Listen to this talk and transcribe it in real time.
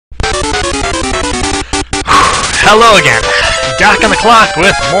Hello again. Back on the clock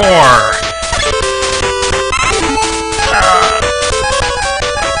with more.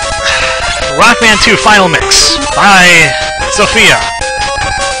 Rockman 2 Final Mix by Sophia.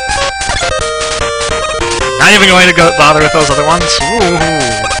 Not even going to go bother with those other ones. Ooh.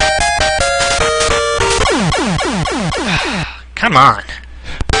 Come on.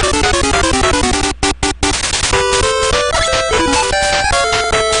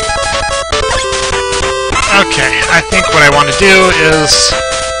 Okay, I think what I want to do is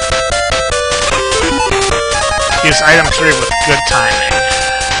use item 3 with good timing.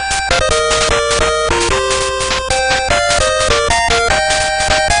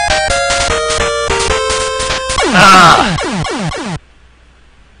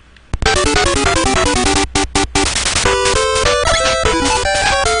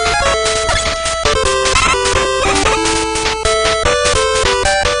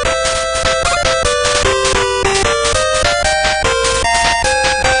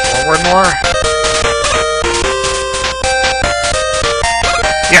 Forward more.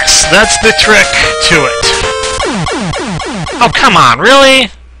 Yes, that's the trick to it. Oh, come on,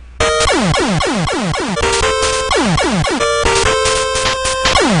 really?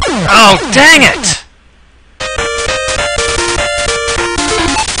 Oh, dang it!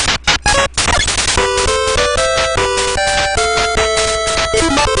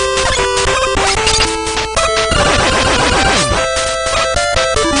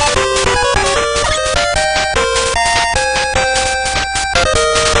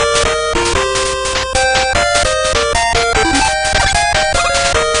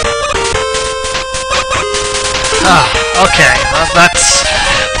 Okay, well, that's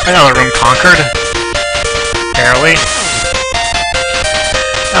another room conquered. Barely.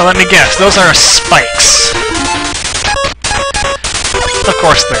 Now let me guess, those are spikes. Of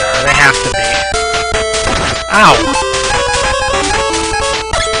course they are, they have to be. Ow!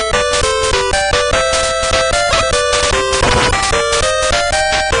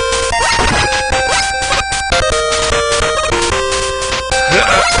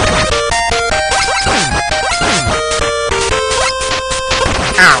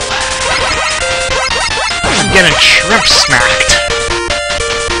 Getting shrimp smacked.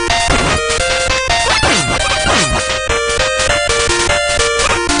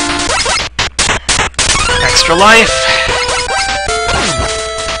 Extra life.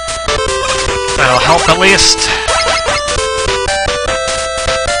 That'll help at least.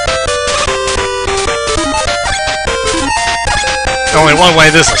 Only one way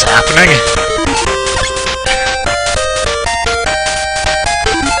this is happening.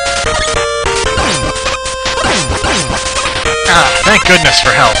 Thank goodness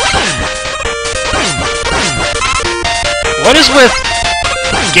for help. What is with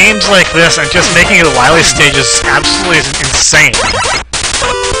games like this and just making the Wily stages absolutely insane?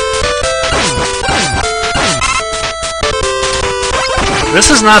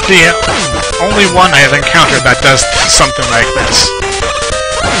 This is not the only one I have encountered that does something like this.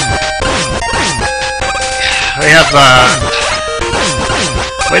 We have,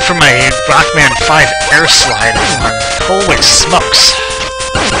 wait for my Rockman 5 air slide. Holy smokes.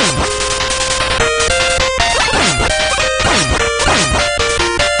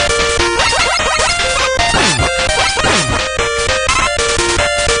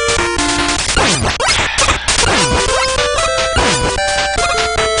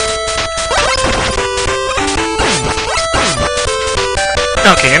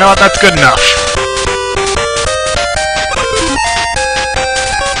 Okay, you know what? That's good enough.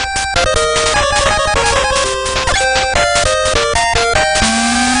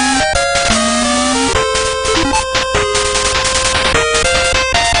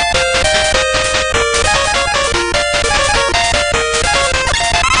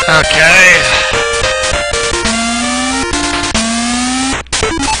 Okay.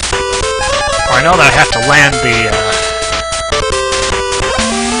 Well, I know that I have to land the,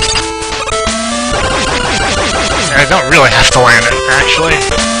 I don't really have to land it, actually.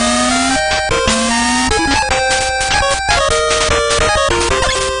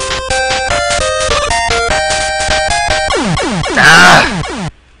 Ah!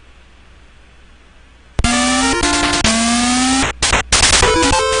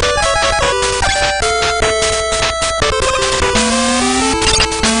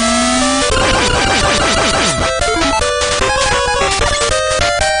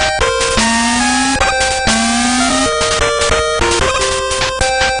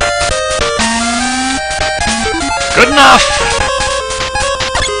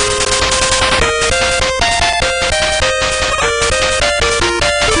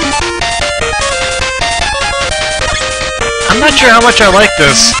 not sure how much I like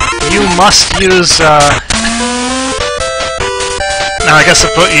this. You must use, no, I guess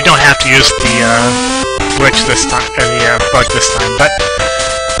you don't have to use the, glitch this time, the, bug this time, but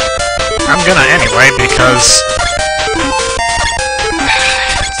I'm gonna anyway, because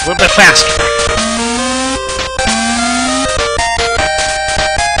it's a little bit faster.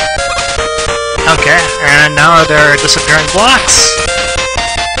 Okay, and now there are disappearing blocks.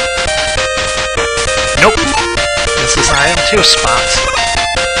 Nope. This is item 2 spot.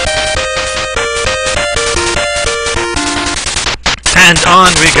 And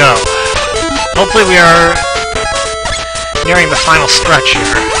on we go. Hopefully we are nearing the final stretch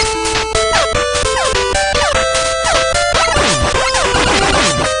here.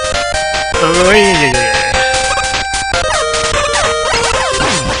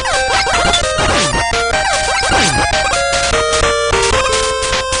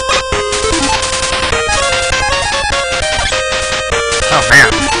 Oh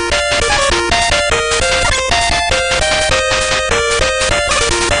man.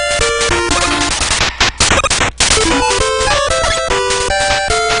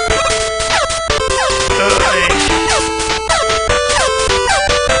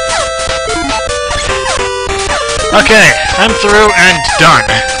 Okay, I'm through and done.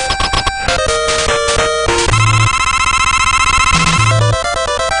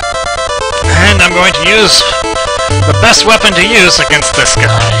 And I'm going to use the best weapon to use against this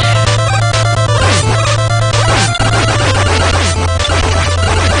guy.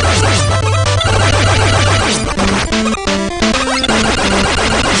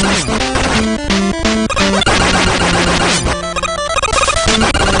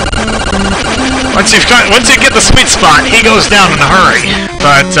 Once you get the sweet spot, he goes down in a hurry.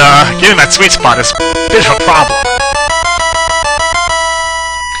 But getting that sweet spot is a bit of a problem.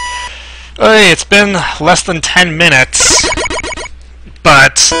 Hey, it's been less than 10 minutes,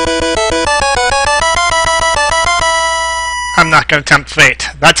 but I'm not going to tempt fate.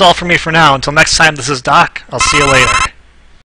 That's all for me for now. Until next time, this is Doc. I'll see you later.